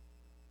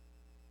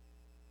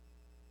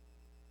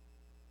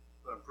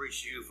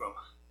preach to you from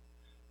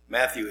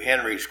Matthew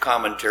Henry's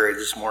commentary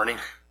this morning.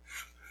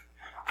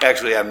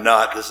 Actually, I'm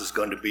not. This is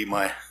going to be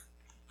my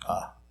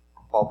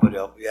pulpit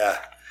help. Yeah,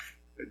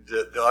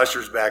 the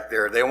ushers back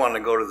there, they want to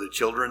go to the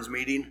children's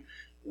meeting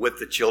with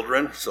the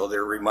children, so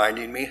they're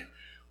reminding me.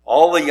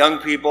 All the young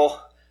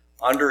people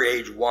under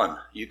age 1,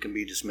 you can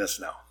be dismissed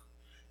now.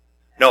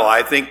 No,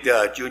 I think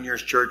the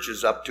juniors church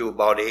is up to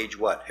about age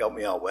what? Help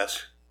me out,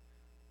 Wes.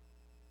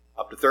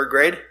 Up to 3rd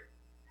grade?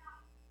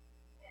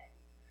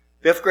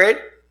 5th grade?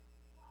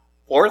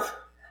 4th?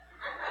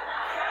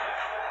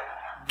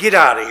 Get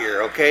out of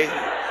here, okay?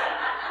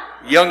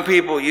 Young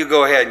people, you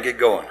go ahead and get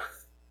going.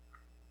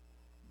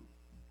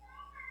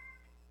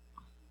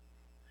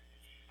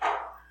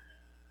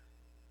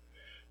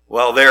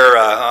 Well, they're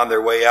on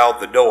their way out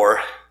the door.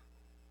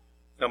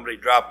 Somebody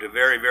dropped a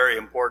very, very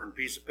important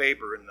piece of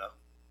paper in the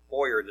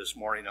foyer this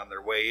morning on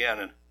their way in,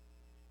 and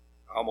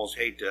I almost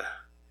hate to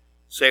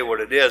say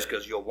what it is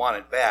because you'll want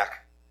it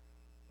back.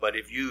 But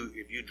if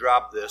you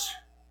drop this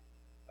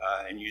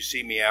and you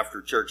see me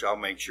after church, I'll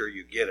make sure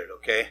you get it,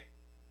 okay?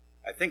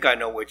 I think I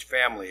know which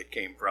family it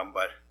came from,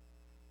 but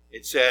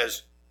it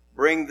says,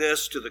 bring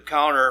this to the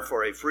counter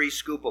for a free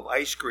scoop of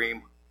ice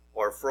cream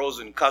or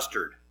frozen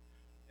custard.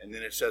 And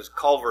then it says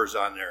Culver's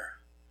on there.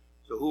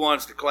 So who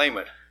wants to claim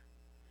it?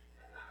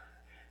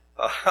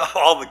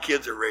 All the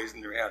kids are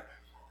raising their hand.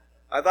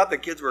 I thought the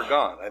kids were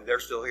gone. They're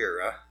still here,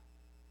 huh?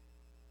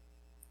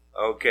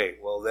 Okay,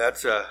 well,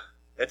 that's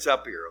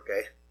up here,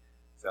 okay?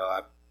 So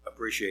I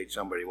appreciate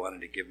somebody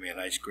wanting to give me an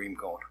ice cream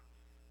cone.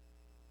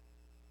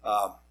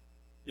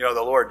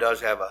 The Lord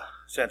does have a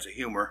sense of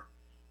humor.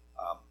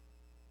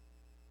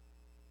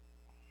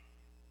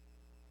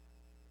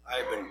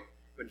 I've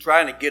been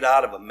trying to get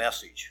out of a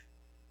message.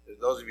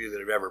 Those of you that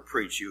have ever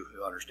preached, you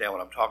understand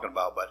what I'm talking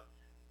about. But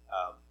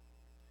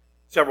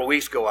several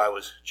weeks ago, I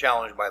was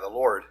challenged by the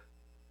Lord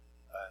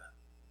to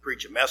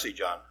preach a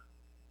message on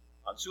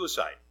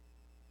suicide,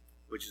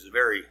 which is a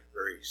very,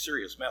 very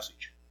serious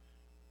message.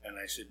 And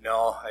I said,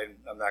 no,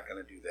 I'm not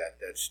going to do that.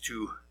 That's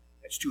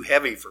too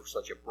heavy for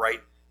such a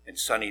bright and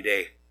sunny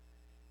day.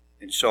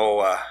 And so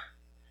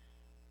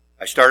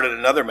I started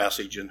another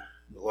message, and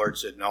the Lord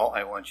said, no,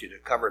 I want you to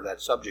cover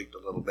that subject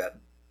a little bit.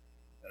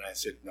 And I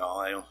said, no,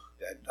 I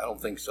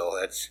don't think so.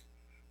 It's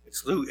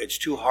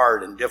too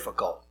hard and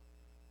difficult.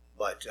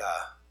 But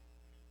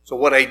so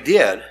what I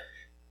did,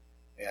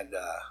 and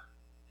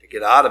to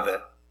get out of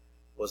it,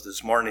 was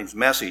this morning's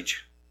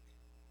message.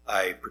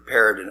 I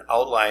prepared an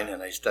outline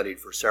and I studied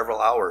for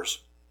several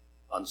hours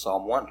on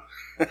Psalm 1.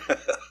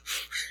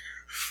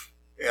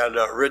 And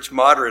Rich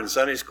Motter in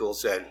Sunday school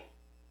said,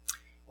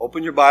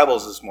 open your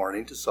Bibles this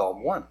morning to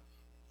Psalm 1.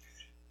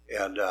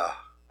 And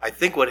I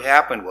think what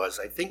happened was,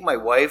 I think my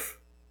wife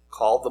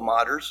called the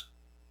Motters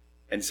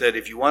and said,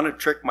 if you want to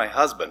trick my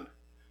husband,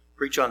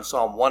 preach on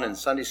Psalm 1 in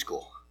Sunday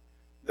school.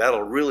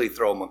 That'll really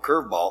throw him a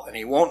curveball, and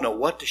he won't know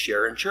what to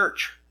share in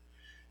church.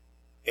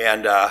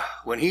 And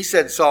when he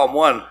said Psalm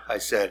 1, I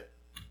said,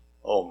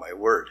 oh my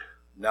word,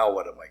 now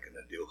what am I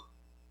going to do?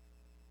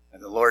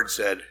 And the Lord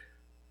said,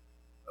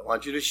 I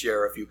want you to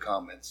share a few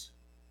comments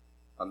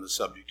on the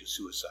subject of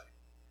suicide.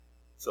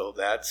 So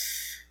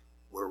that's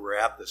where we're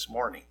at this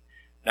morning.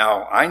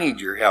 Now, I need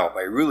your help.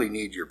 I really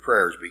need your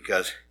prayers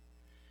because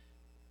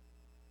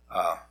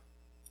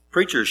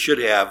preachers should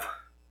have,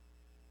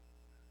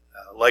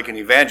 like an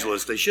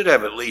evangelist, they should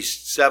have at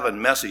least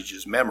 7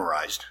 messages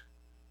memorized,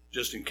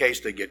 just in case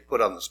they get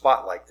put on the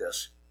spot like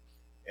this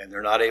and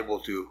they're not able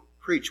to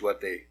preach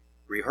what they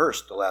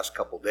rehearsed the last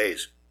couple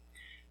days.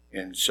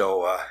 And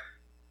so,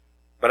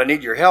 but I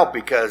need your help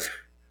because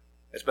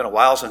it's been a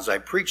while since I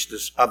preached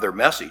this other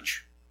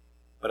message,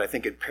 but I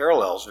think it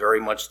parallels very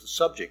much the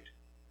subject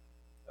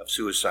of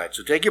suicide.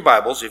 So take your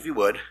Bibles, if you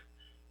would,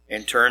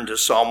 and turn to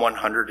Psalm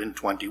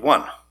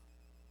 121.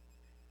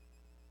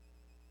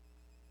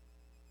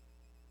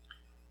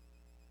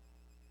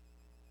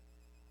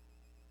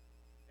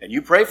 And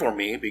you pray for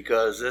me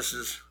because this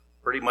is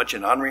pretty much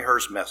an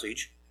unrehearsed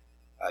message.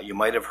 You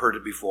might have heard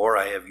it before.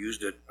 I have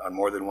used it on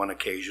more than one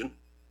occasion.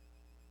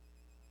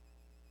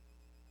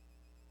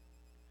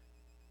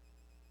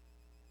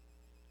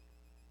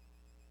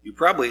 You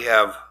probably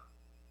have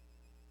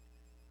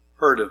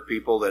heard of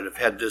people that have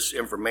had this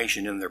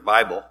information in their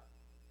Bible.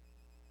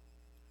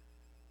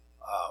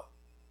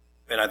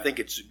 And I think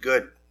it's a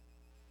good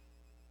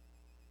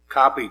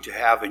copy to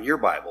have in your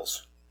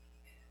Bibles.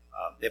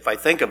 If I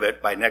think of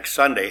it by next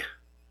Sunday,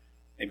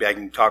 maybe I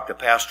can talk the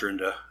pastor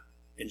into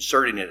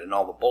inserting it in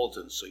all the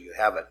bulletins so you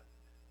have it.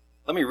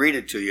 Let me read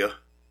it to you,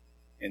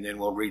 and then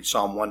we'll read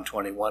Psalm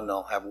 121, and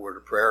I'll have a word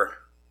of prayer.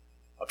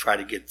 I'll try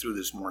to get through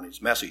this morning's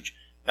message.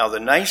 Now, the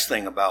nice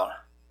thing about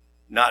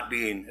not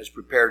being as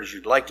prepared as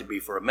you'd like to be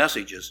for a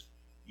message is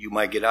you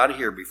might get out of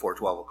here before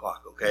 12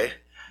 o'clock, okay?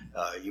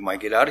 You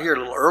might get out of here a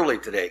little early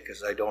today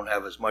because I don't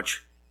have as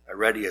much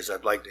ready as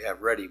I'd like to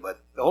have ready.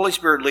 But the Holy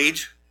Spirit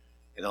leads,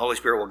 and the Holy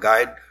Spirit will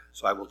guide,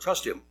 so I will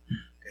trust Him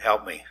to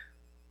help me.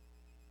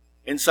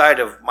 Inside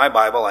of my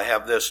Bible, I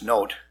have this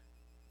note.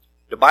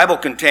 The Bible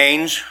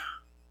contains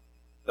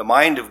the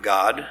mind of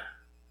God,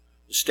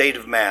 the state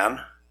of man,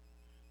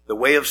 the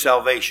way of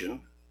salvation,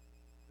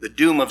 the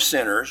doom of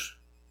sinners,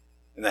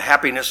 and the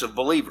happiness of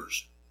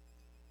believers.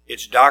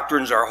 Its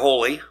doctrines are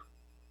holy,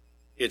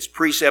 its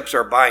precepts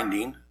are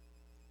binding,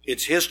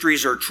 its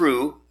histories are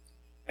true,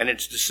 and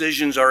its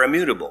decisions are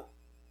immutable.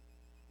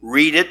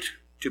 Read it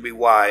to be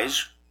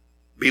wise,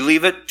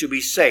 believe it to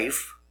be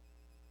safe,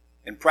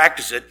 and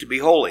practice it to be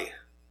holy.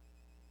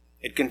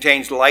 It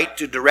contains light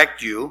to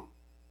direct you,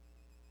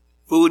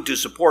 food to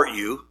support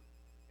you,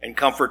 and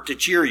comfort to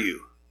cheer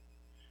you.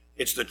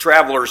 It's the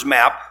traveler's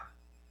map,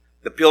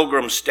 the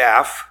pilgrim's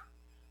staff,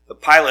 the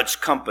pilot's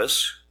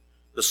compass,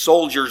 the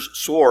soldier's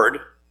sword,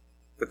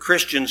 the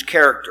Christian's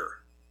character.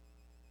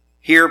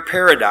 Here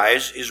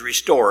paradise is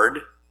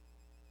restored,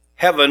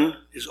 heaven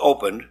is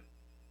opened,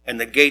 and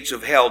the gates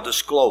of hell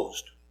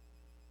disclosed.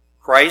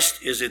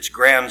 Christ is its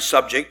grand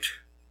subject,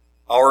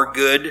 our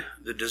good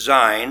the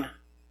design,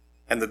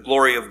 and the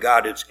glory of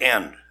God its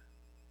end.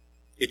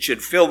 It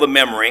should fill the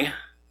memory,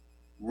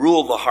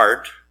 rule the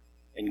heart,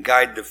 and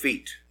guide the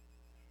feet.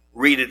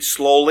 Read it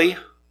slowly,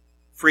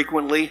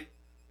 frequently,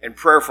 and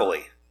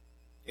prayerfully.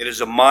 It is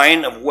a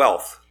mine of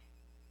wealth,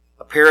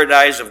 a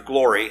paradise of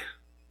glory,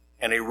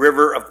 and a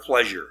river of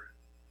pleasure.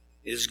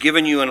 It is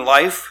given you in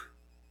life,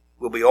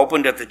 will be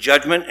opened at the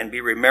judgment, and be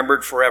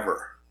remembered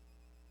forever.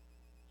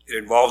 It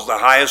involves the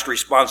highest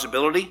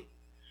responsibility.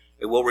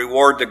 It will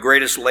reward the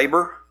greatest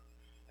labor,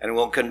 and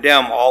will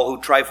condemn all who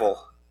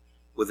trifle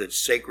with its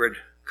sacred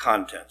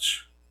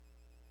contents.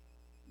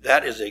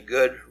 That is a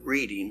good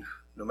reading,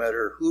 no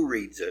matter who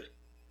reads it.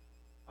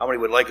 How many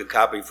would like a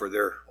copy for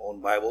their own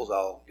Bibles?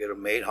 I'll get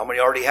them made. How many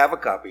already have a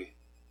copy?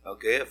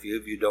 Okay, a few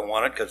of you don't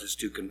want it because it's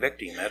too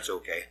convicting. That's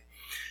okay.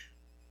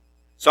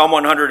 Psalm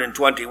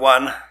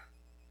 121,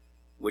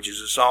 which is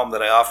a psalm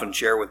that I often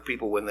share with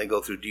people when they go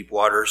through deep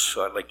waters,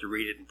 so I'd like to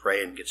read it and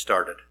pray and get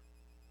started.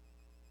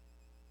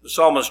 The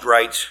psalmist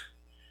writes,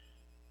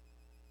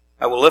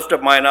 I will lift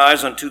up mine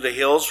eyes unto the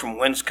hills, from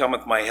whence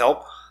cometh my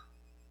help.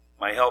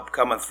 My help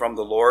cometh from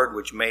the Lord,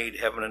 which made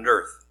heaven and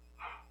earth.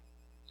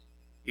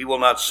 He will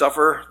not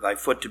suffer thy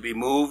foot to be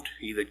moved.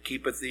 He that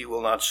keepeth thee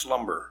will not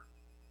slumber.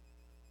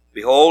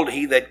 Behold,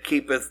 he that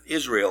keepeth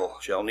Israel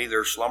shall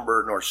neither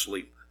slumber nor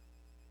sleep.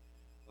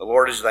 The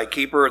Lord is thy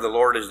keeper, the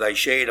Lord is thy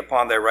shade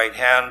upon thy right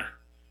hand.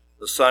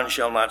 The sun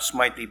shall not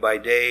smite thee by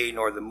day,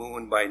 nor the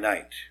moon by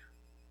night.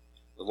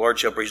 The Lord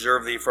shall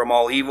preserve thee from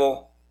all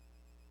evil.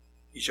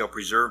 He shall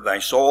preserve thy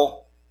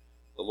soul.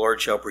 The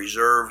Lord shall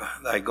preserve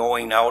thy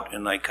going out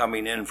and thy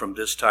coming in from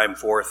this time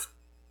forth,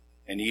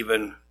 and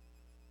even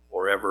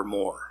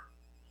forevermore.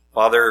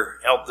 Father,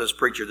 help this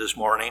preacher this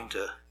morning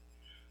to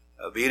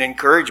be an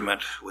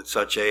encouragement with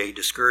such a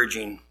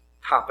discouraging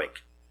topic.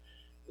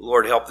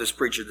 Lord, help this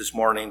preacher this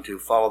morning to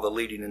follow the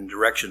leading and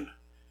direction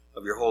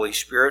of your Holy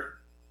Spirit.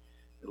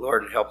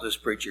 Lord, help this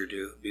preacher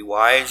to be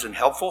wise and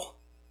helpful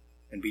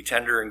and be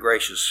tender and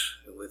gracious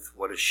with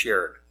what is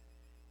shared.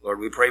 Lord,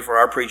 we pray for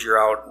our preacher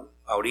out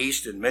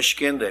east in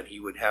Michigan, that he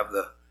would have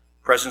the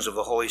presence of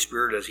the Holy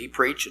Spirit as he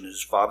preached, and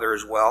his father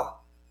as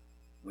well.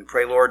 We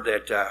pray, Lord,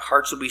 that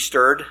hearts will be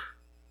stirred,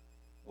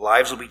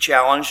 lives will be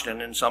challenged,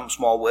 and in some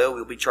small way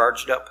we'll be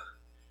charged up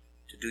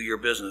to do your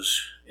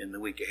business in the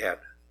week ahead.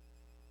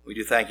 We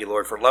do thank you,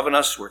 Lord, for loving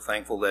us. We're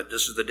thankful that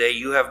this is the day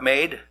you have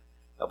made.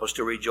 Help us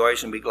to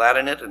rejoice and be glad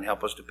in it, and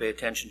help us to pay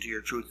attention to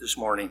your truth this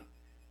morning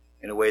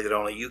in a way that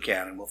only you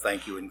can. And we'll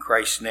thank you in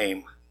Christ's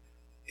name.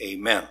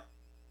 Amen.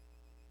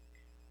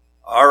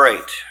 All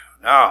right.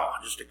 Now,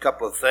 just a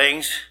couple of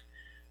things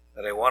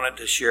that I wanted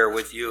to share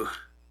with you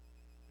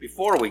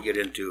before we get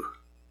into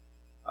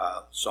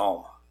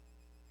Psalm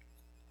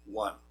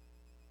 1.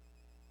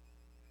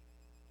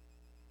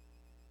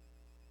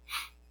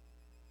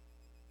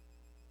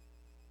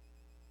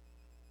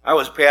 I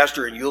was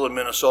pastor in Ulen,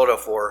 Minnesota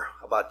for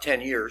about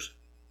 10 years.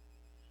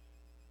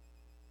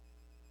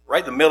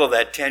 Right in the middle of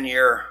that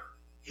 10-year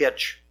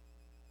hitch,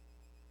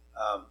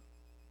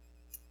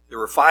 there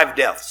were 5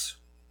 deaths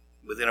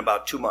within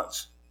about 2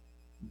 months.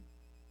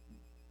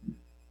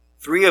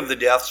 3 of the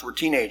deaths were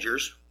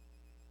teenagers.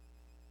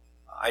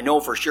 I know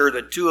for sure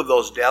that 2 of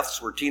those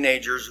deaths were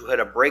teenagers who had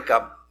a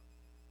breakup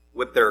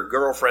with their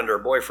girlfriend or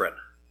boyfriend.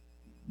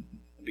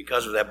 And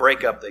because of that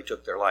breakup, they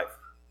took their life.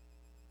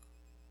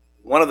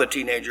 One of the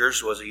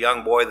teenagers was a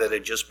young boy that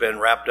had just been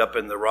wrapped up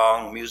in the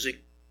wrong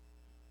music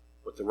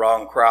with the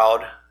wrong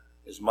crowd.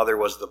 His mother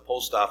was the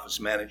post office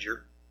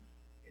manager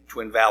in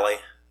Twin Valley,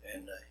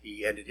 and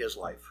he ended his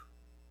life.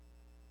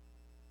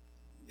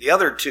 The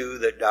other 2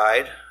 that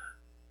died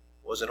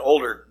was an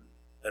older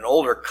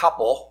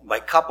couple. By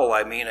couple,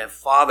 I mean a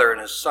father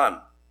and his son.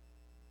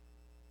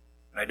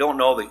 And I don't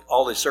know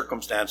all the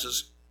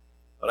circumstances,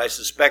 but I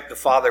suspect the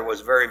father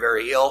was very,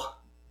 very ill,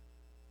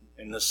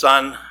 and the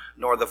son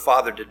nor the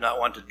father did not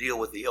want to deal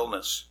with the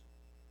illness.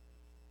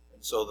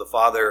 And so the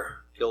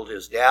father killed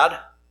his dad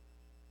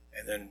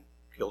and then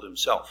killed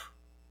himself.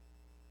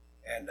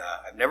 And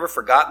I've never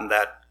forgotten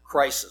that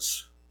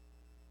crisis.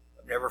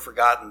 I've never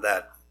forgotten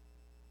that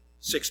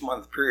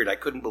 6-month period. I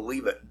couldn't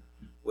believe it.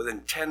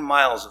 Within 10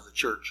 miles of the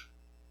church,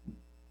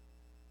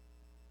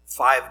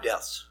 5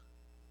 deaths.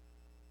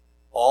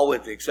 all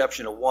with the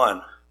exception of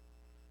one,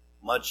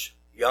 much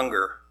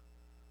younger,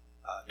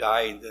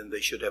 dying than they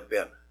should have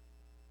been.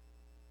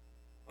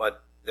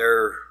 But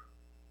their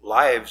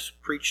lives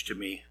preached to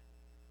me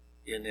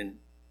in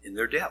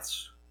their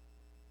deaths.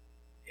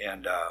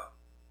 And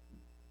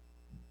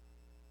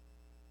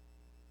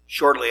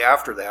shortly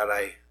after that,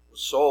 I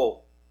was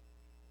so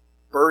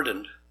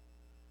burdened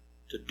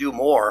to do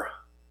more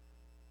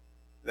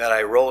that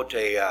I wrote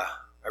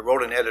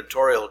an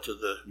editorial to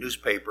the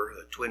newspaper,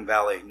 the Twin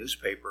Valley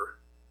newspaper.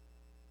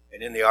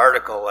 And in the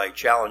article, I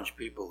challenged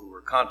people who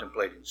were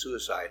contemplating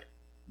suicide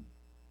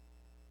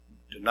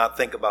to not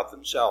think about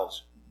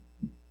themselves,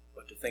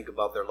 but to think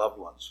about their loved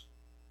ones.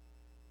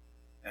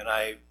 And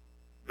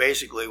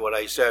basically what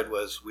I said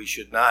was we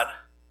should not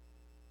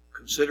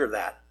consider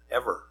that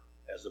ever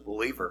as a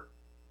believer,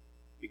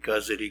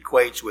 because it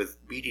equates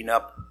with beating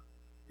up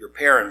your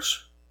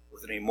parents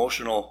with an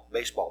emotional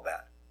baseball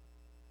bat.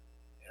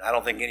 And I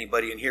don't think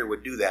anybody in here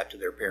would do that to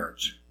their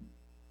parents.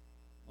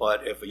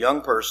 But if a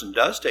young person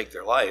does take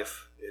their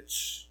life,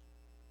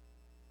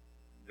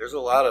 there's a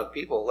lot of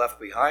people left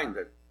behind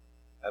that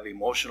have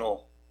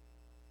emotional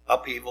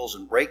upheavals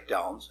and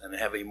breakdowns and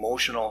have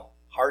emotional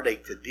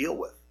heartache to deal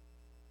with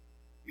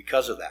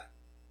because of that.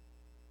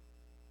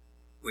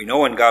 We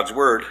know in God's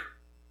Word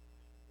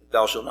that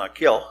thou shalt not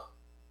kill,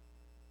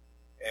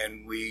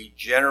 and we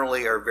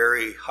generally are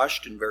very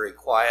hushed and very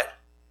quiet,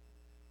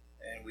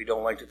 and we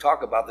don't like to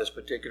talk about this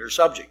particular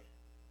subject.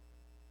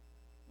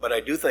 But I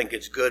do think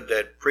it's good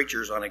that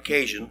preachers on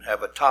occasion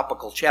have a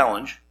topical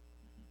challenge.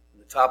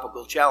 The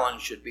topical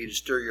challenge should be to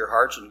stir your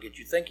hearts and get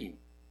you thinking.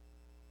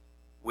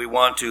 We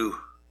want to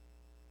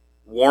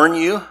warn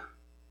you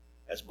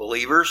as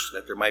believers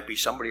that there might be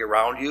somebody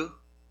around you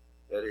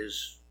that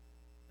is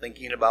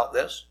thinking about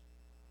this.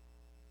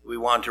 We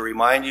want to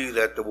remind you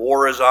that the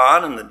war is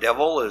on and the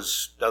devil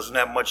doesn't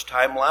have much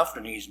time left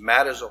and he's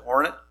mad as a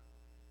hornet.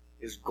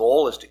 His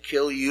goal is to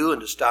kill you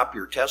and to stop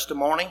your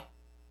testimony.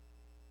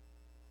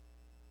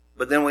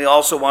 But then we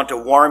also want to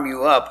warm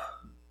you up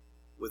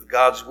with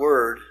God's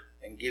Word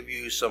and give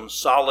you some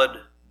solid,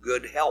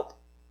 good help.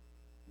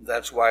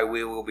 That's why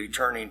we will be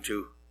turning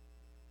to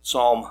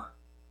Psalm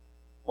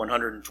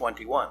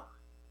 121.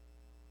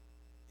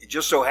 It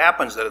just so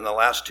happens that in the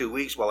last 2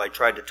 weeks, while I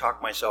tried to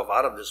talk myself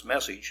out of this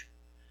message,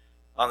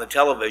 on the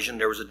television,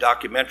 there was a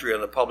documentary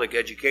on the public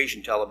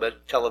education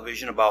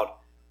television about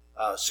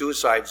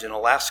suicides in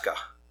Alaska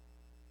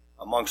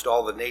amongst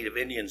all the native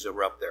Indians that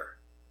were up there.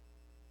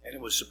 And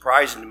it was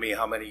surprising to me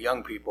how many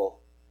young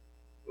people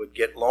would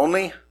get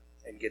lonely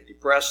and get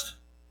depressed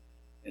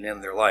and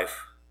end their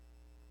life.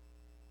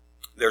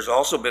 There's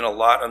also been a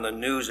lot on the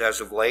news as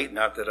of late,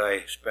 not that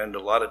I spend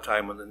a lot of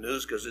time on the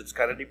news because it's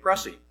kind of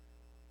depressing,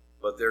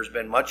 but there's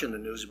been much in the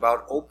news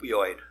about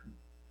opioid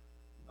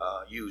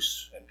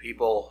use and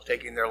people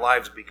taking their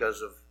lives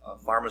because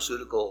of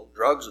pharmaceutical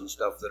drugs and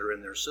stuff that are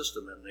in their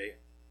system and they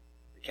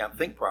can't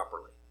think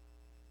properly.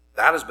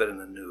 That has been in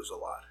the news a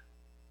lot.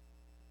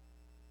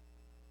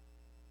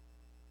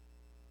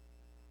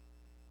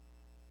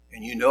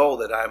 And you know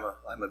that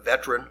I'm a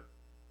veteran of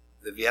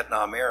the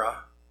Vietnam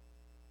era.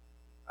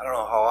 I don't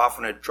know how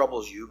often it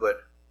troubles you,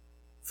 but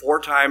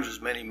 4 times as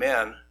many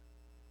men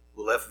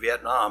who left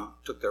Vietnam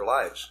took their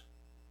lives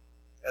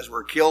as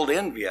were killed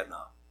in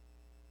Vietnam.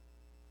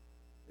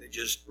 They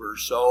just were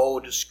so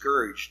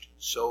discouraged,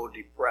 so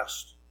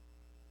depressed,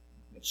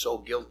 and so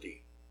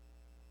guilty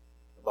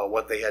about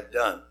what they had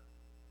done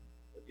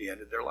at the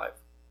end of their life.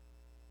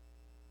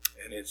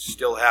 And it's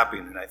still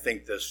happening, and I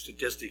think the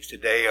statistics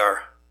today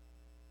are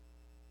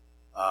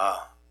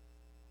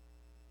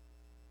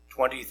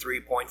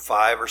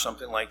 23.5 or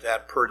something like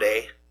that per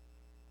day.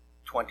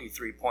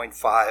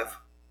 23.5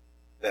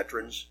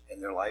 veterans in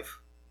their life.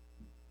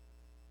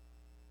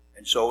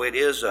 And so it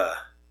is a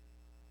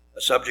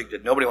subject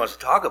that nobody wants to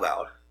talk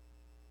about,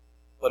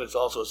 but it's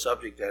also a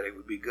subject that it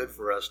would be good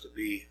for us to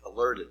be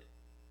alerted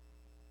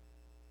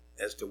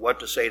as to what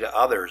to say to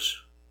others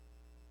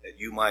that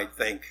you might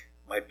think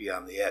might be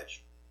on the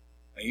edge.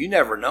 And you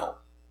never know.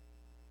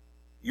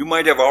 You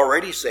might have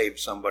already saved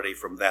somebody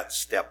from that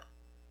step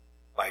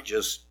by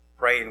just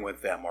praying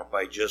with them or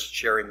by just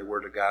sharing the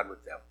Word of God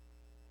with them.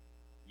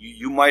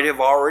 You might have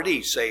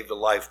already saved a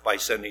life by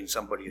sending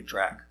somebody a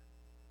tract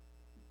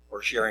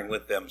or sharing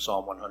with them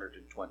Psalm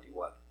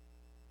 121.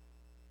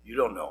 You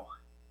don't know.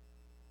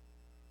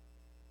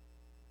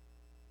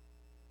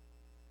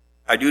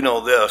 I do know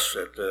this,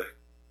 at the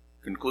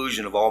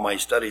conclusion of all my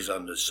studies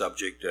on this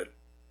subject, that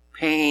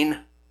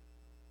pain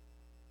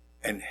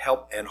and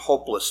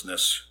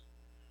hopelessness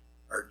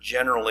are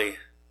generally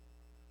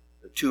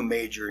the 2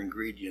 major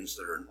ingredients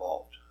that are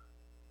involved.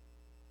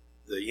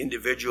 The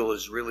individual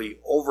is really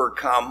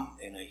overcome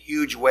in a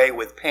huge way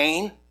with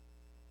pain,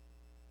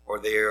 or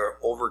they are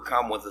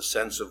overcome with a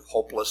sense of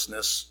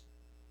hopelessness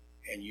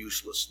and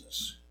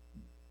uselessness.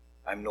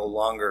 I'm no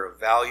longer of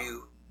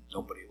value.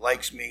 Nobody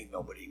likes me.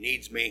 Nobody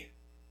needs me.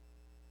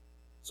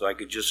 So I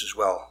could just as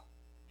well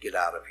get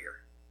out of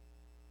here.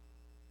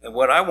 And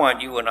what I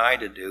want you and I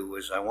to do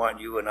is I want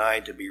you and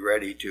I to be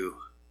ready to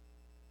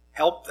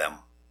help them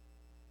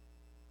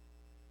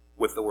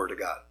with the Word of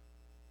God.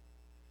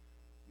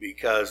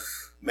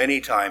 Because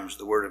many times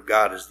the Word of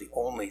God is the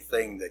only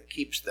thing that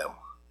keeps them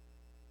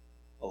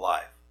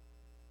alive.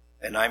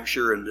 And I'm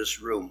sure in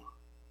this room,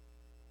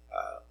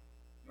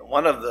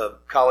 one of the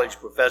college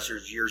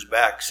professors years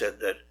back said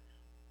that,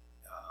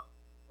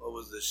 what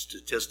was the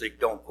statistic?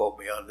 Don't quote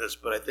me on this,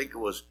 but I think it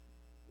was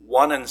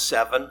 1 in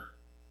 7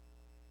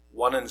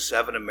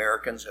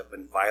 Americans have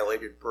been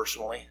violated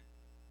personally.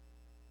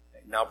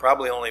 Now,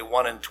 probably only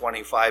 1 in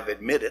 25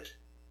 admit it,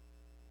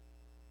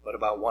 but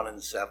about 1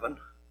 in 7.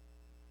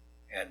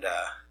 And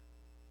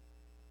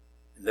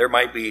there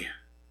might be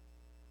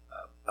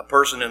a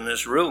person in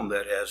this room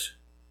that has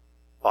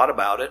thought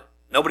about it.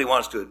 Nobody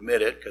wants to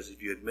admit it, because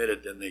if you admit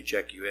it, then they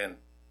check you in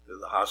to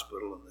the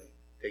hospital and they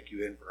take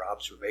you in for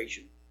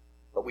observation.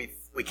 But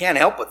we can't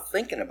help but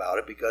thinking about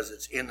it because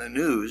it's in the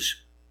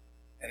news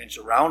and it's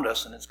around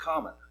us and it's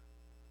common.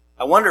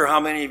 I wonder how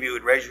many of you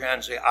would raise your hand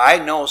and say, I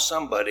know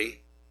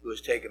somebody who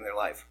has taken their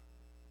life.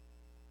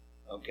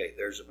 Okay,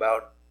 there's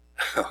about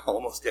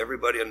almost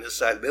everybody on this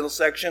side, middle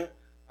section.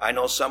 I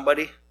know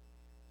somebody.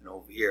 And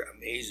over here,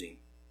 amazing.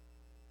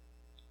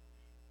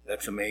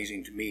 That's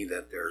amazing to me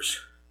that there's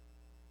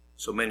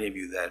so many of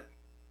you that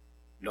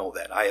know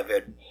that. I have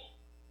had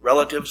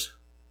relatives.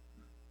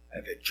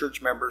 I've had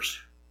church members.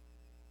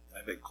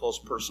 I've had close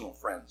personal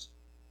friends.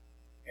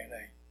 And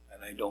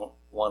I don't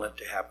want it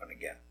to happen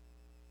again.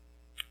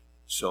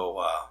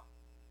 So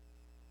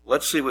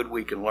let's see what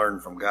we can learn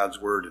from God's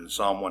Word in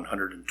Psalm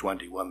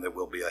 121 that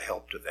will be a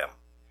help to them.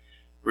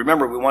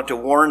 Remember, we want to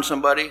warn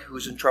somebody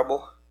who's in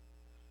trouble.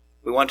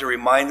 We want to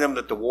remind them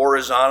that the war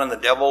is on and the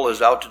devil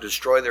is out to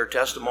destroy their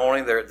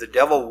testimony. The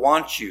devil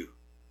wants you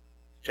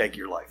to take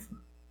your life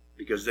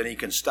because then he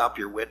can stop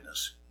your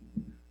witness.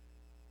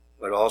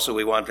 But also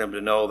we want them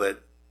to know that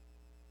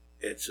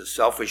it's a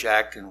selfish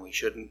act and we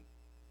shouldn't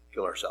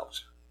kill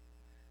ourselves.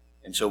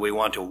 And so we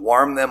want to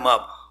warm them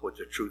up with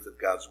the truth of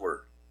God's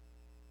Word.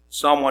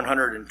 Psalm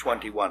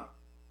 121.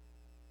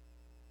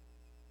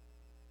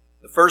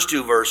 The first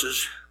 2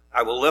 verses,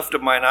 I will lift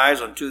up mine eyes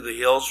unto the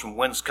hills, from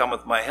whence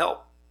cometh my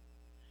help.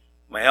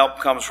 My help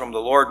comes from the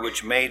Lord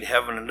which made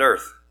heaven and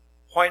earth.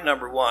 Point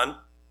number 1,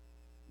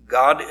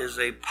 God is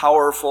a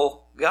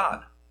powerful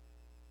God.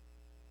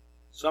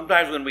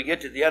 Sometimes when we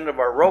get to the end of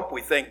our rope,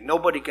 we think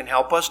nobody can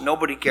help us,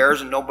 nobody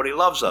cares, and nobody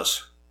loves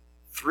us.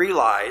 3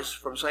 lies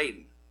from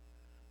Satan.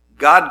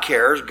 God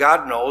cares,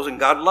 God knows, and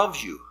God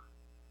loves you.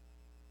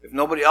 If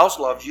nobody else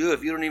loves you,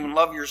 if you don't even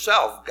love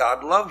yourself,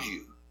 God loves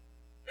you.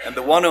 And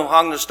the one who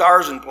hung the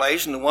stars in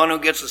place, and the one who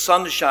gets the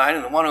sun to shine,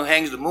 and the one who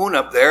hangs the moon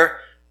up there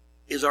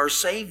is our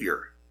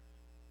Savior.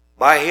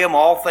 By him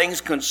all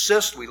things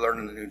consist, we learn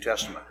in the New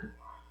Testament.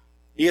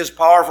 He is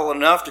powerful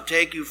enough to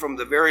take you from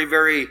the very,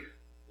 very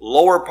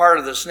lower part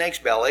of the snake's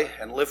belly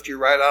and lift you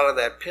right out of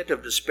that pit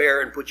of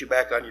despair and put you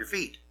back on your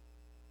feet.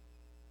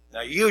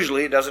 Now,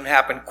 usually it doesn't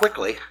happen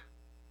quickly,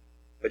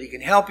 but he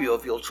can help you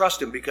if you'll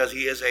trust him because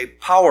he is a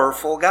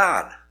powerful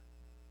God.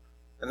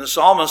 And the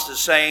psalmist is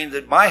saying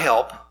that my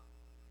help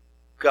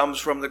comes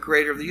from the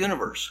creator of the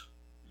universe.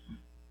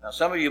 Now,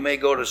 some of you may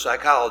go to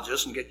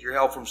psychologists and get your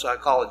help from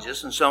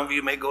psychologists, and some of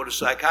you may go to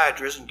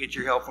psychiatrists and get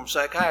your help from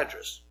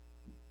psychiatrists.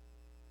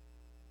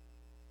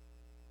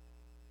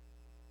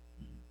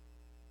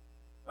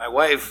 My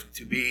wife,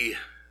 to be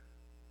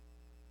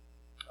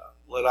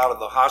let out of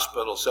the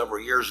hospital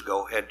several years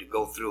ago, had to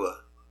go through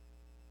a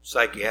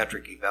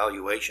psychiatric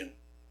evaluation.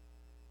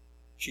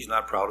 She's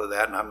not proud of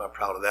that, and I'm not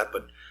proud of that,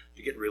 but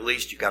to get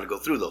released, you got to go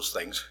through those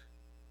things.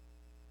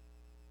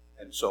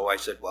 And so I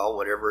said, well,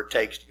 whatever it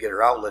takes to get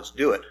her out, let's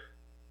do it.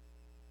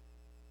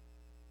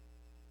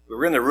 We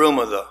were in the room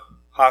of the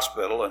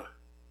hospital, and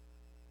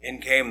in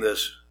came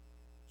this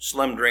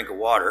slim drink of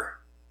water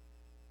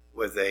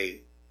with a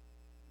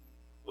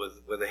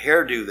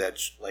hairdo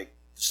that's like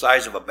the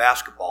size of a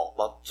basketball,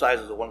 about the size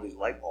of one of these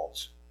light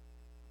bulbs,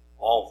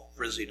 all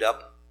frizzied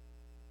up.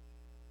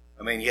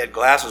 I mean, he had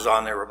glasses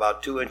on that were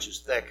about 2 inches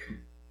thick,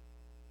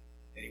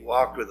 and he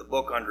walked with a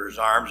book under his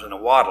arms and a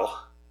waddle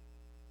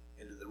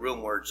into the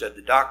room where it said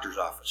the doctor's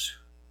office.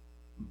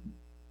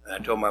 And I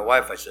told my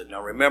wife, I said,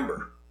 now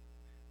remember,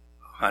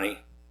 honey,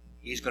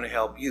 he's going to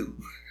help you.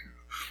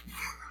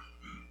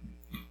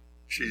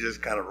 She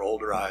just kind of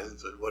rolled her eyes and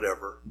said,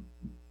 whatever.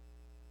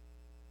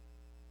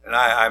 And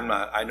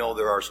I know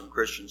there are some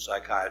Christian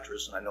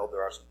psychiatrists, and I know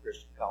there are some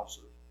Christian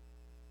counselors.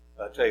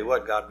 But I tell you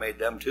what, God made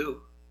them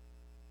too.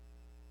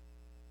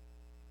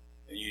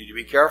 And you need to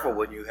be careful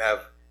when you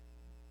have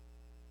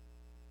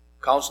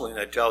counseling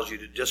that tells you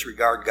to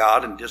disregard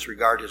God and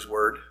disregard his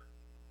word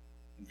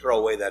and throw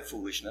away that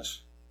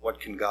foolishness. What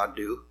can God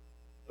do?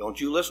 Don't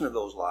you listen to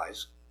those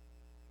lies.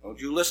 Don't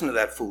you listen to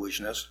that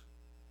foolishness.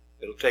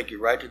 It'll take you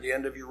right to the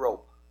end of your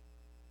rope.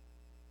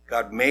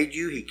 God made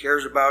you, he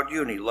cares about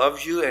you, and he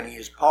loves you, and he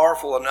is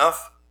powerful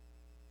enough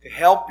to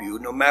help you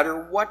no matter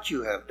what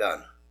you have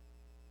done.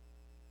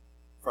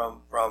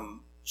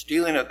 From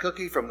stealing a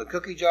cookie from the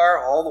cookie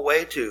jar all the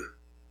way to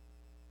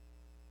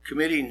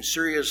committing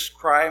serious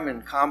crime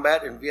in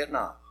combat in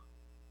Vietnam.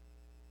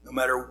 No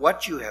matter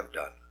what you have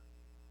done.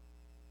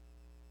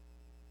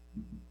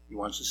 He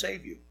wants to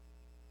save you.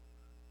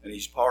 And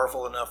he's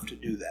powerful enough to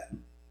do that.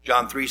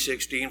 John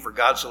 3:16, for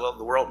God so loved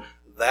the world.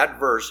 That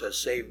verse has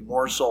saved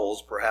more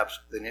souls perhaps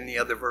than any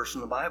other verse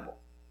in the Bible.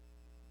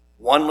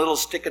 One little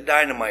stick of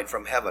dynamite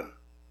from heaven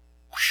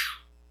whoosh,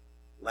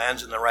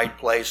 lands in the right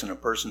place, and a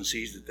person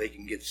sees that they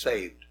can get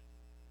saved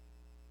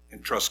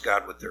and trust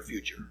God with their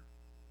future.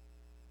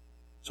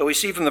 So we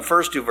see from the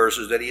first two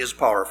verses that he is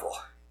powerful.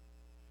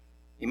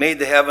 He made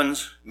the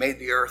heavens, made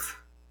the earth.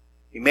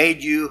 He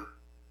made you.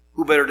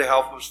 Who better to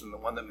help us than the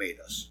one that made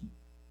us?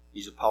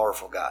 He's a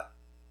powerful God.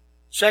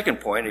 Second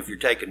point, if you're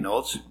taking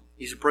notes,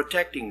 he's a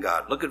protecting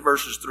God. Look at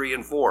verses 3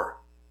 and 4.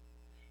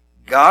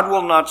 God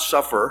will not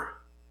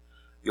suffer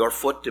your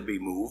foot to be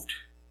moved.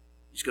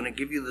 He's going to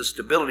give you the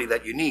stability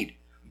that you need.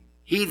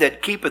 He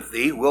that keepeth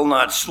thee will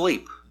not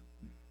sleep.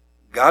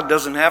 God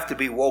doesn't have to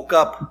be woke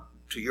up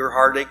to your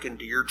heartache and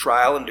to your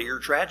trial and to your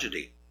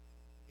tragedy.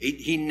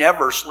 He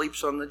never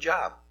sleeps on the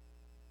job.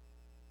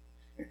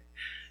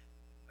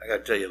 I got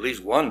to tell you at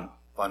least one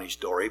funny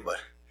story, but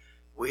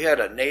we had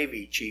a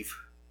Navy chief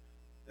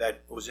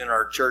that was in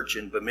our church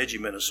in Bemidji,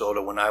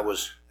 Minnesota when I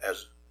was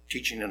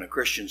teaching in a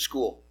Christian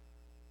school.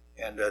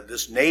 And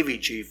this Navy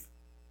chief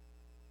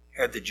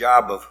had the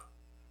job of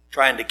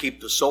trying to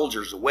keep the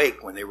soldiers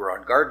awake when they were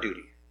on guard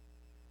duty.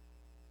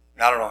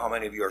 And I don't know how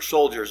many of you are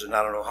soldiers, and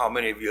I don't know how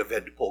many of you have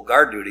had to pull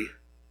guard duty,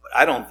 but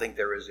I don't think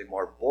there is a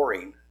more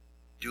boring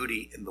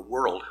duty in the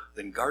world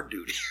than guard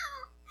duty.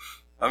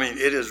 I mean,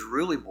 it is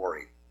really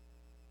boring.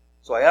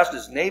 So I asked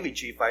this Navy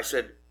chief, I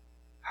said,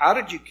 how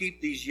did you keep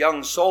these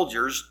young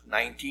soldiers,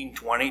 19,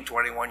 20,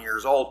 21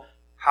 years old,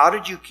 how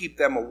did you keep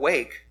them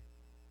awake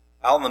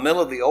out in the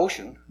middle of the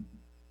ocean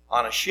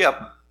on a ship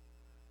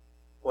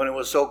when it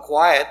was so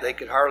quiet they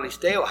could hardly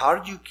stay? How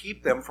did you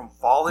keep them from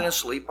falling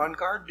asleep on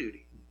guard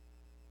duty?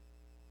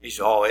 He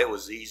said, oh, it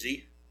was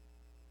easy.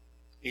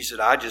 He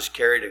said, I just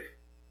carried a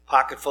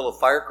pocket full of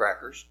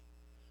firecrackers,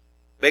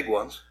 big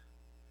ones.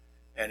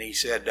 And he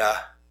said,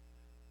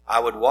 I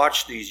would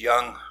watch these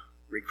young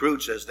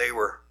recruits as they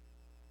were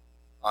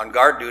on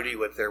guard duty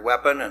with their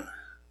weapon. And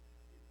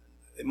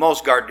in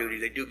most guard duty,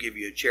 they do give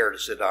you a chair to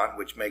sit on,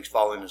 which makes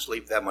falling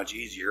asleep that much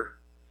easier.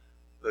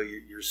 So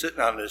you're sitting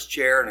on this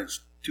chair, and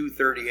it's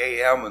 2:30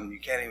 a.m., and you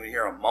can't even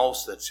hear a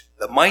mouse.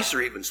 The mice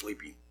are even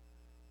sleeping.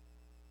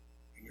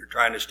 And you're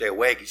trying to stay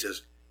awake. He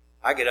says,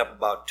 I get up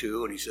about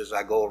 2, and he says,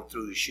 I go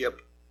through the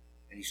ship,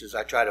 and he says,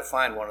 I try to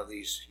find one of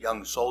these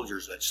young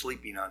soldiers that's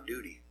sleeping on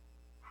duty.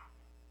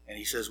 And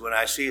he says, when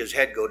I see his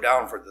head go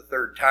down for the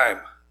 3rd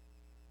time,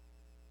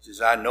 he says,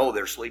 I know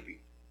they're sleeping.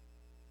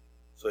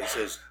 So he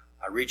says,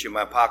 I reach in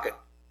my pocket,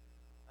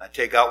 I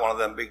take out one of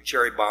them big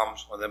cherry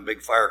bombs, one of them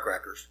big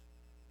firecrackers,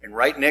 and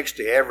right next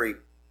to every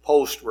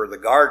post where the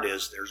guard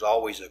is, there's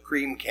always a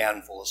cream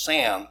can full of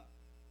sand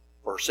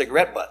for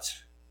cigarette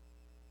butts.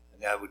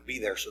 And that would be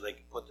there so they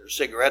could put their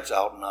cigarettes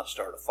out and not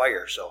start a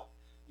fire. So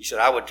he said,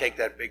 I would take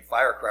that big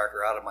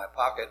firecracker out of my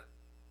pocket,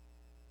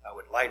 I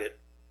would light it,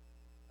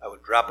 I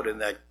would drop it in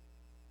that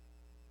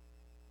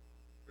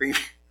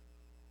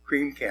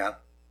cream can,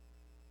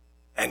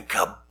 and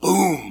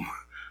kaboom,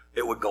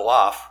 it would go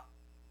off.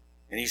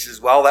 And he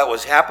says, while that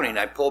was happening,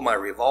 I pulled my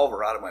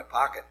revolver out of my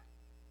pocket,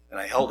 and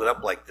I held it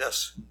up like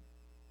this.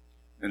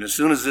 And as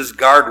soon as this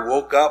guard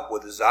woke up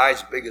with his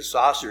eyes big as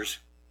saucers,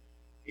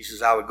 he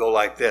says, I would go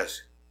like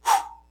this.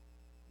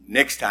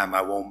 Next time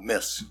I won't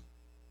miss.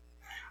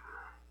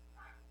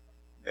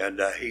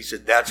 And he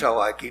said, that's how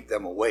I keep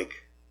them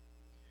awake.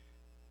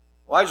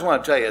 Well, I just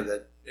want to tell you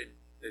that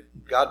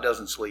God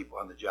doesn't sleep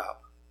on the job.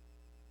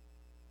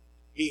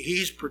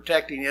 He's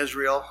protecting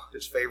Israel,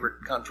 his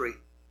favorite country.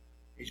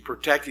 He's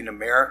protecting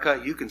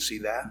America. You can see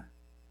that.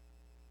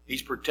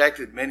 He's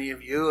protected many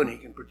of you, and he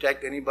can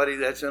protect anybody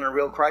that's in a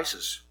real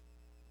crisis,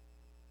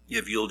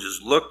 if you'll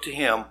just look to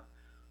him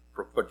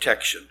for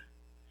protection.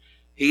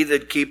 He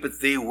that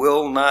keepeth thee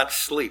will not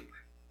sleep.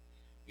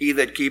 He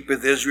that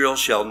keepeth Israel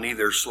shall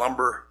neither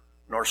slumber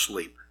nor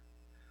sleep.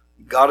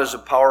 God is a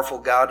powerful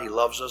God. He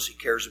loves us, he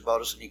cares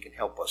about us, and he can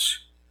help us.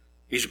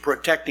 He's a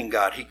protecting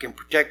God. He can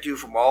protect you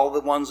from all the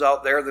ones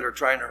out there that are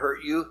trying to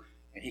hurt you,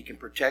 and he can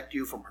protect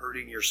you from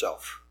hurting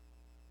yourself.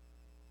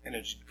 And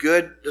it's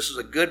good, this is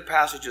a good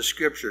passage of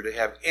Scripture to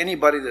have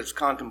anybody that's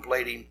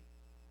contemplating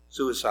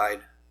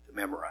suicide to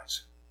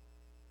memorize.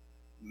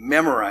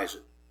 Memorize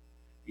it.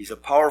 He's a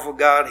powerful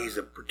God. He's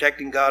a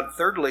protecting God.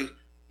 Thirdly,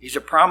 he's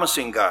a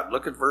promising God.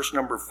 Look at verse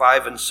number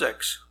 5 and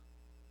 6.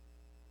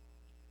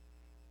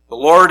 The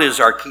Lord is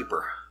our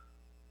keeper.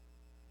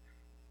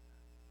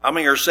 How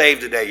many are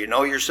saved today? You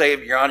know you're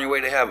saved, you're on your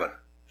way to heaven.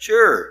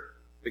 Sure.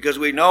 Because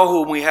we know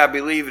whom we have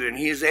believed, and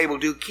he is able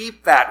to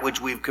keep that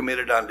which we've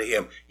committed unto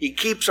him. He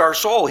keeps our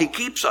soul. He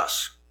keeps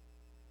us.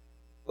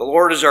 The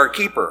Lord is our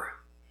keeper.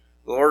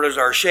 The Lord is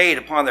our shade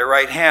upon their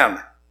right hand.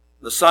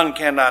 The sun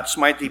cannot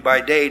smite thee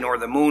by day, nor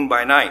the moon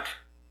by night.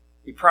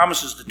 He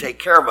promises to take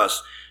care of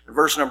us. In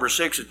verse number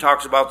 6, it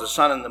talks about the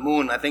sun and the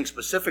moon, I think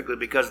specifically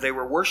because they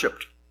were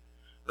worshipped.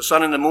 The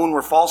sun and the moon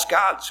were false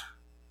gods.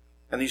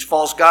 And these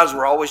false gods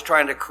were always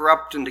trying to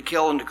corrupt and to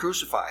kill and to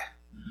crucify.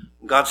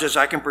 God says,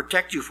 I can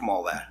protect you from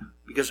all that.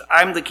 because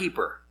I'm the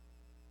keeper.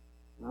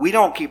 We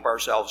don't keep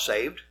ourselves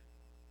saved.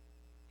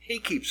 He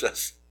keeps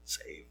us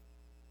saved.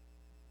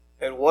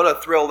 And what a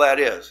thrill that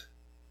is.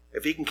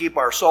 If he can keep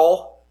our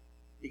soul,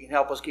 he can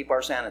help us keep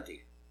our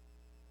sanity.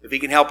 If he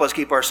can help us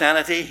keep our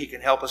sanity, he can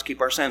help us keep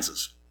our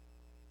senses.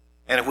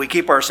 And if we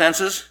keep our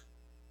senses,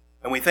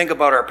 and we think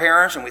about our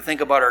parents, and we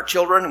think about our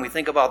children, and we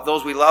think about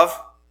those we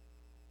love,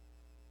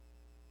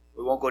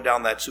 we won't go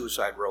down that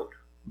suicide road.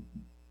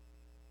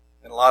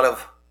 And a lot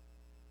of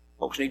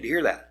folks need to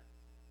hear that,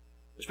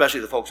 especially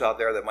the folks out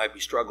there that might be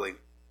struggling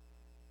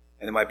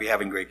and they might be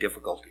having great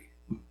difficulty.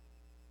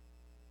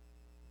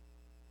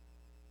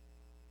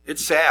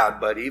 It's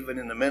sad, but even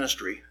in the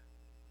ministry,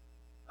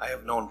 I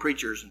have known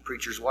preachers and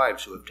preachers'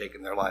 wives who have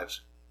taken their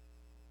lives.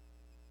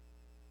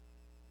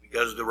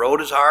 Because the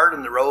road is hard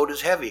and the road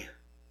is heavy.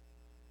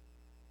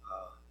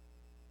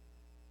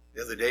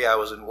 The other day I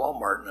was in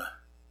Walmart and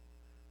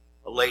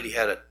a lady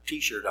had a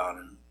t-shirt on,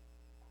 and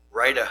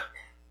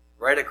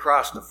right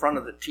across the front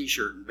of the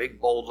t-shirt in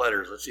big bold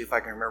letters, let's see if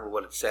I can remember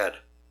what it said.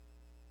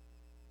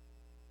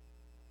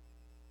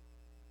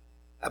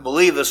 I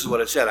believe this is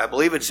what it said. I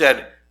believe it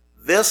said,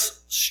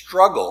 "This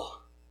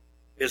struggle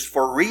is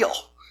for real."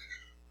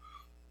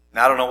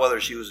 Now, I don't know whether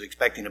she was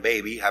expecting a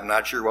baby. I'm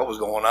not sure what was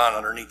going on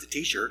underneath the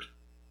t-shirt.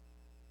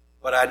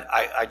 But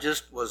I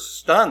just was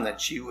stunned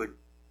that she would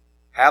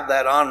have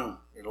that on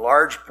in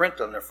large print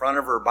on the front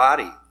of her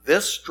body.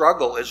 This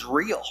struggle is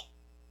real.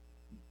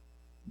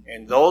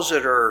 And those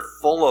that are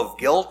full of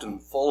guilt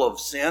and full of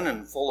sin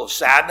and full of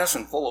sadness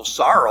and full of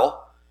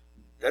sorrow,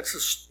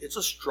 it's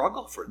a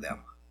struggle for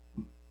them.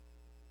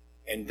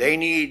 And they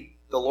need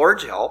the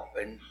Lord's help,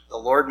 and the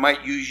Lord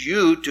might use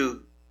you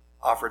to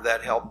offer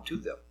that help to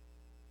them.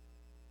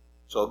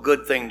 So a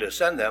good thing to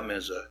send them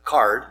is a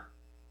card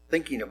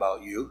thinking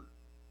about you.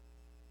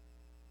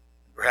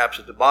 Perhaps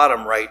at the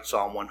bottom write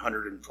Psalm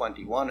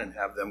 121 and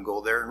have them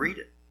go there and read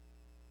it.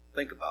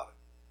 Think about it.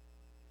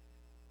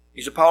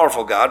 He's a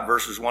powerful God,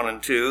 verses 1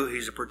 and 2.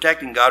 He's a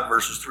protecting God,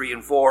 verses 3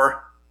 and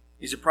 4.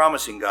 He's a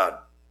promising God,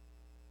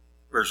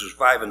 verses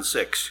 5 and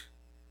 6.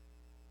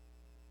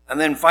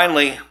 And then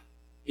finally,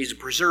 he's a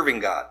preserving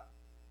God.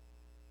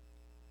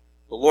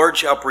 The Lord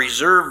shall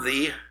preserve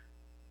thee.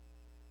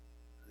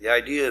 The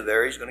idea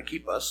there, he's going to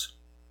keep us.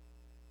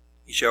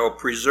 He shall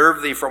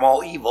preserve thee from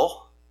all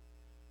evil,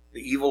 the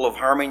evil of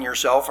harming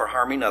yourself or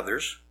harming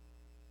others.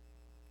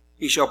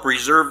 He shall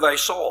preserve thy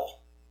soul.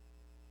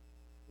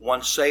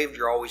 Once saved,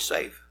 you're always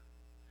safe.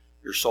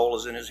 Your soul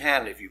is in his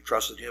hand if you've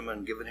trusted him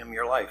and given him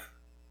your life.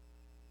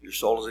 Your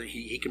soul is in,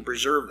 he can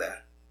preserve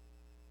that.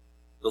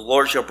 The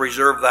Lord shall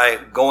preserve thy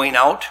going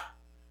out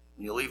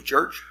when you leave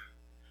church,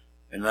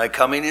 and thy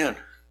coming in,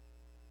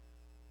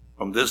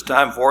 from this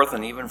time forth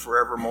and even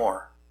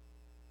forevermore.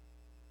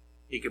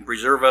 He can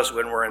preserve us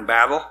when we're in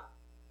battle.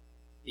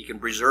 He can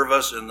preserve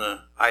us in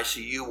the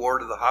ICU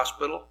ward of the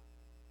hospital.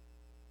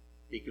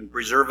 He can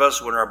preserve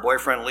us when our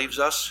boyfriend leaves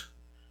us.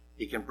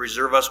 He can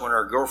preserve us when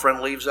our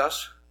girlfriend leaves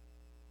us.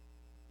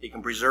 He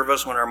can preserve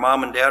us when our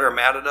mom and dad are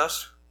mad at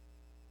us,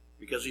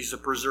 because he's a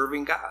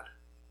preserving God.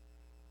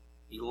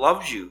 He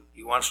loves you.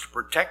 He wants to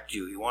protect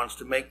you. He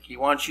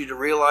wants you to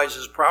realize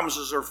his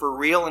promises are for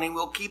real and he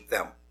will keep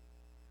them.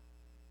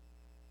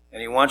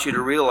 And he wants you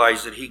to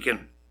realize that he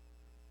can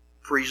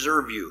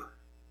preserve you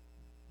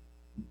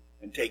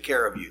and take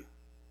care of you.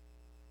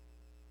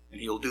 And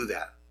he'll do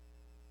that.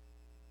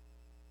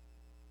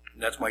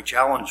 And that's my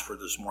challenge for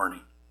this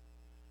morning.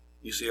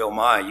 You say, "Oh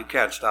my, you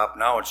can't stop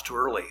now, it's too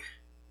early."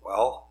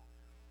 Well,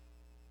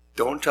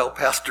 don't tell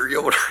Pastor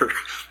Yoder.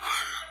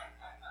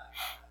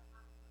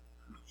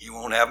 He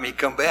won't have me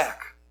come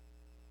back.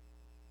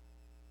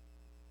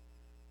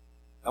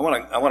 I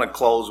want to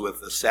close with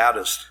the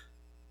saddest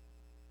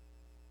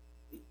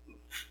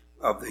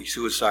of the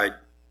suicide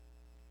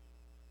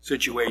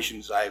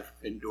situations I've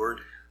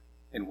endured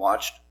and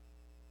watched.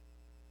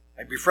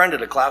 I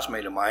befriended a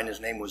classmate of mine. His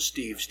name was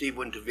Steve. Steve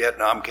went to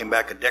Vietnam, came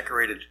back a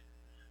decorated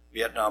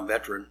Vietnam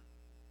veteran.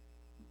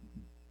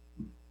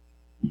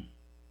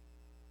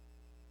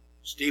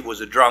 Steve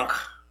was a drunk,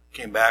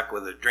 came back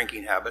with a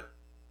drinking habit,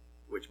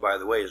 which, by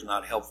the way, is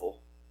not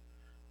helpful.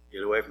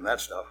 Get away from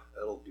that stuff.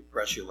 That'll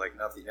depress you like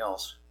nothing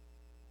else.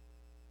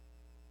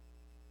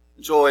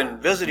 And so in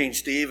visiting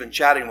Steve and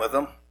chatting with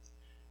him,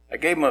 I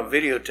gave him a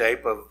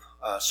videotape of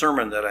a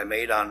sermon that I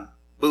made on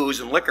booze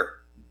and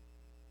liquor.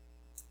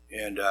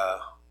 And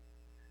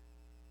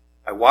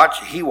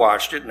he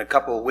watched it, and a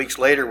couple of weeks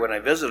later when I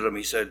visited him,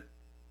 he said,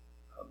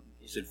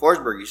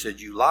 "Forsberg," he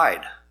said, "you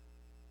lied."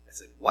 I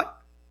said,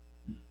 "What?"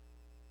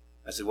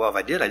 I said, "Well, if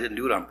I did, I didn't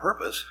do it on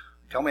purpose.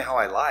 Tell me how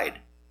I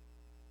lied."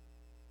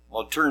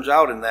 Well, it turns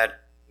out in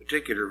that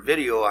particular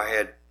video I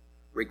had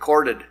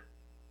recorded,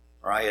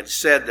 or I had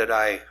said that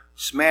I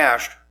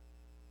smashed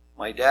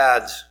my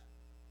dad's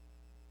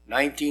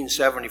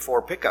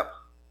 1974 pickup.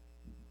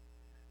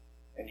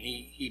 And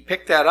he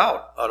picked that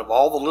out of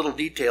all the little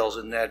details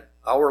in that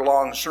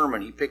hour-long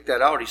sermon. He picked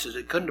that out. He says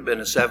it couldn't have been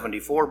a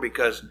 74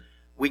 because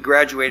we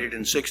graduated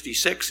in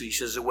 66. He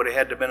says it would have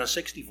had to have been a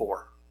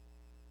 64.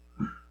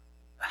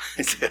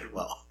 I said,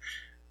 well,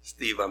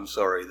 Steve, I'm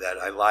sorry that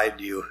I lied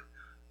to you.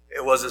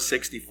 It was a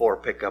 64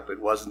 pickup. It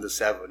wasn't a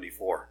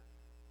 74.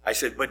 I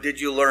said, but did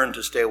you learn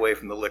to stay away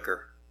from the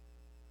liquor?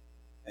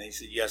 And he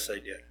said, yes, I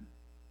did.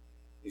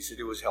 He said,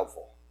 it was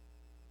helpful.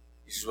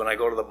 He says, when I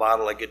go to the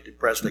bottle, I get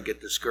depressed, I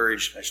get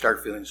discouraged, I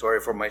start feeling sorry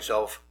for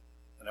myself,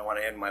 and I want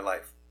to end my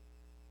life.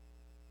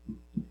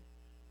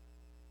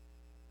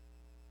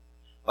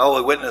 Well,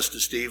 we witnessed to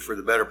Steve for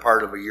the better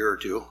part of a year or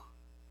two.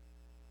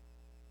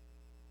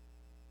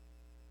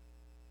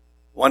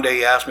 One day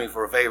he asked me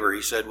for a favor.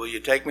 He said, will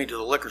you take me to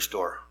the liquor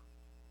store?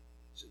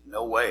 I said,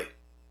 no way.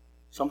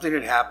 Something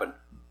had happened.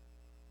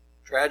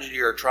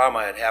 Tragedy or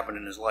trauma had happened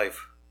in his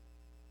life.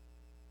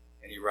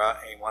 And he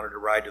wanted to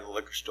ride to the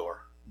liquor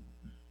store.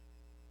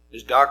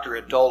 His doctor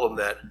had told him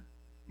that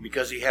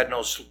because he had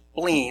no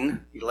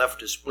spleen, he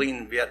left his spleen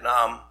in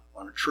Vietnam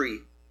on a tree.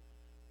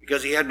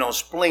 Because he had no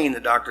spleen, the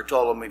doctor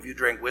told him, if you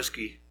drink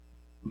whiskey,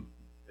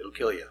 it'll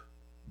kill you.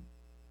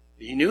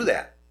 He knew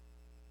that.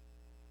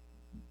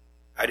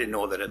 I didn't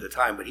know that at the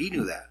time, but he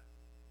knew that.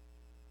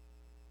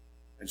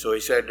 And so he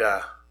said,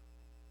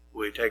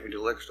 will you take me to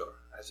the liquor store?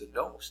 I said,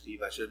 no,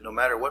 Steve. I said, no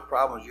matter what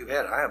problems you've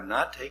had, I am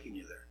not taking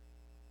you there.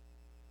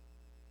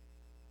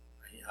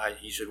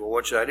 He said, well,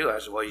 what should I do? I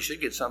said, well, you should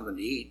get something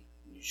to eat.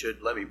 You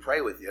should let me pray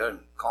with you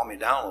and calm me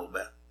down a little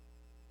bit.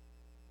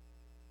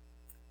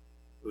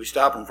 We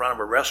stopped in front of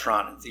a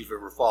restaurant in Thief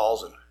River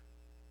Falls, and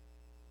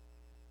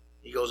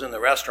he goes in the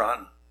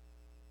restaurant.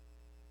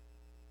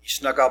 He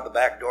snuck out the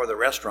back door of the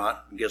restaurant,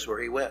 and guess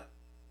where he went?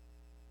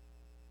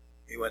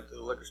 He went to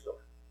the liquor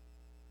store.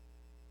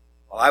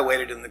 Well, I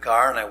waited in the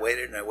car, and I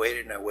waited, and I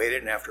waited, and I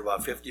waited, and after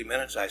about 50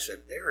 minutes, I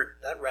said,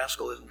 that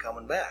rascal isn't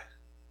coming back.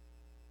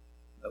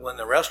 I went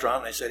in the restaurant,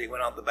 and they said he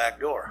went out the back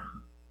door.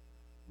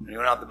 When he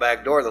went out the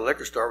back door, the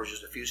liquor store was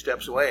just a few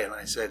steps away, and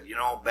I said,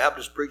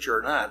 Baptist preacher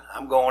or not,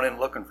 I'm going in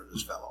looking for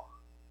this fellow.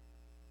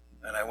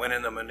 And I went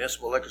in the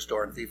municipal liquor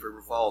store in Thief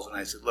River Falls, and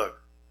I said,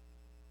 look,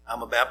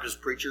 I'm a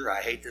Baptist preacher.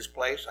 I hate this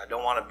place. I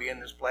don't want to be in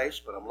this place,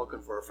 but I'm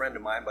looking for a friend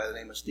of mine by the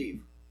name of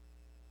Steve.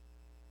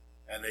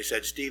 And they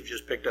said, Steve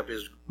just picked up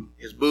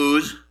his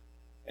booze,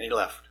 and he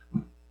left.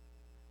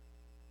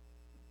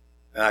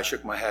 And I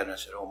shook my head, and I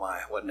said, oh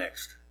my, what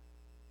next?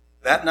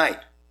 That night,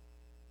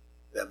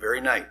 that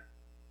very night,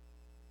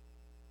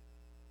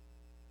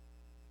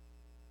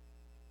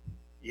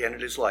 he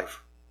ended his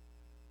life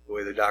the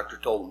way the doctor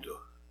told him to.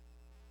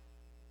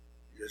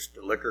 Just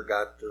the liquor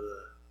got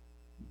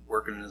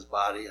working in his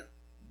body,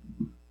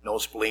 and no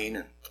spleen,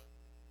 and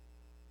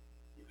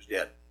he was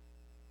dead.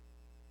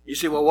 You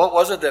see, well, what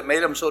was it that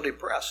made him so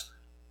depressed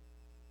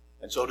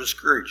and so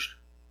discouraged?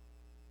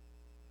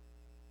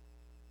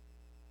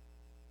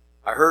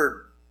 I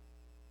heard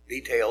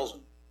details.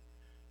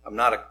 I'm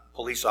not a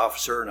police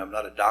officer, and I'm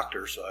not a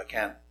doctor, so I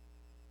can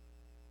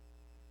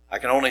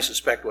only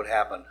suspect what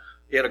happened.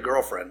 He had a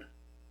girlfriend,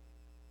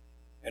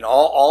 and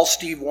all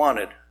Steve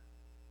wanted,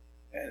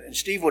 and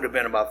Steve would have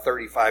been about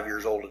 35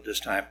 years old at this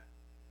time,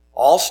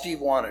 all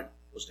Steve wanted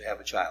was to have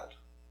a child.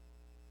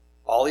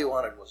 All he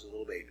wanted was a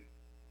little baby.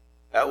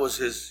 That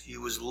was he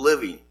was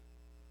living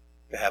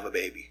to have a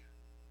baby.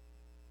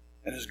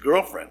 And his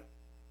girlfriend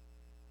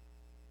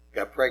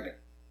got pregnant.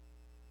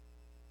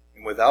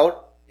 And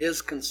without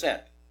his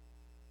consent,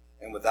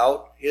 and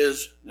without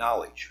his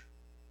knowledge,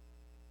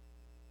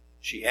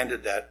 she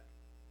ended that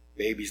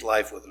baby's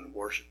life with an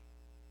abortion.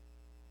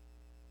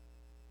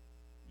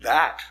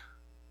 That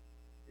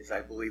is,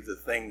 I believe, the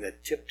thing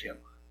that tipped him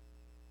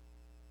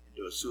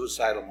into a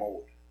suicidal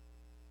mode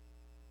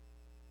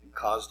and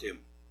caused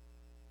him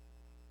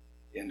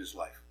to end his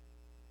life.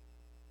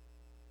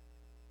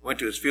 Went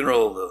to his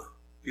funeral a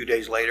few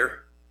days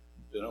later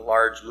in a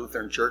large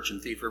Lutheran church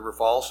in Thief River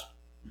Falls.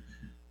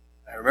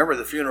 I remember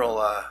the funeral.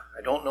 I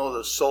don't know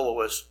the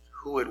soloist,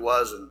 who it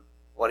was and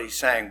what he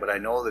sang, but I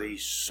know that he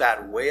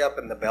sat way up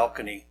in the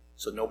balcony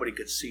so nobody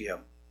could see him.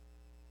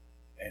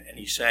 And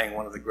he sang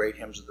one of the great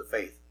hymns of the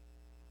faith.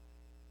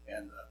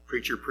 And the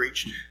preacher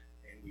preached,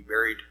 and we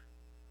buried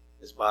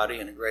his body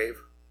in a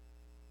grave.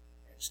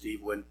 And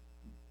Steve went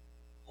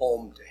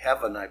home to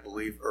heaven, I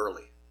believe,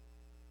 early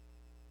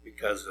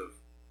because of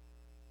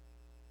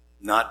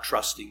not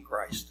trusting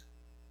Christ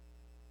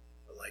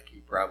like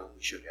he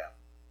probably should have.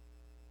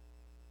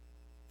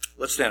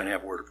 Let's stand and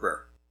have a word of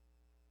prayer.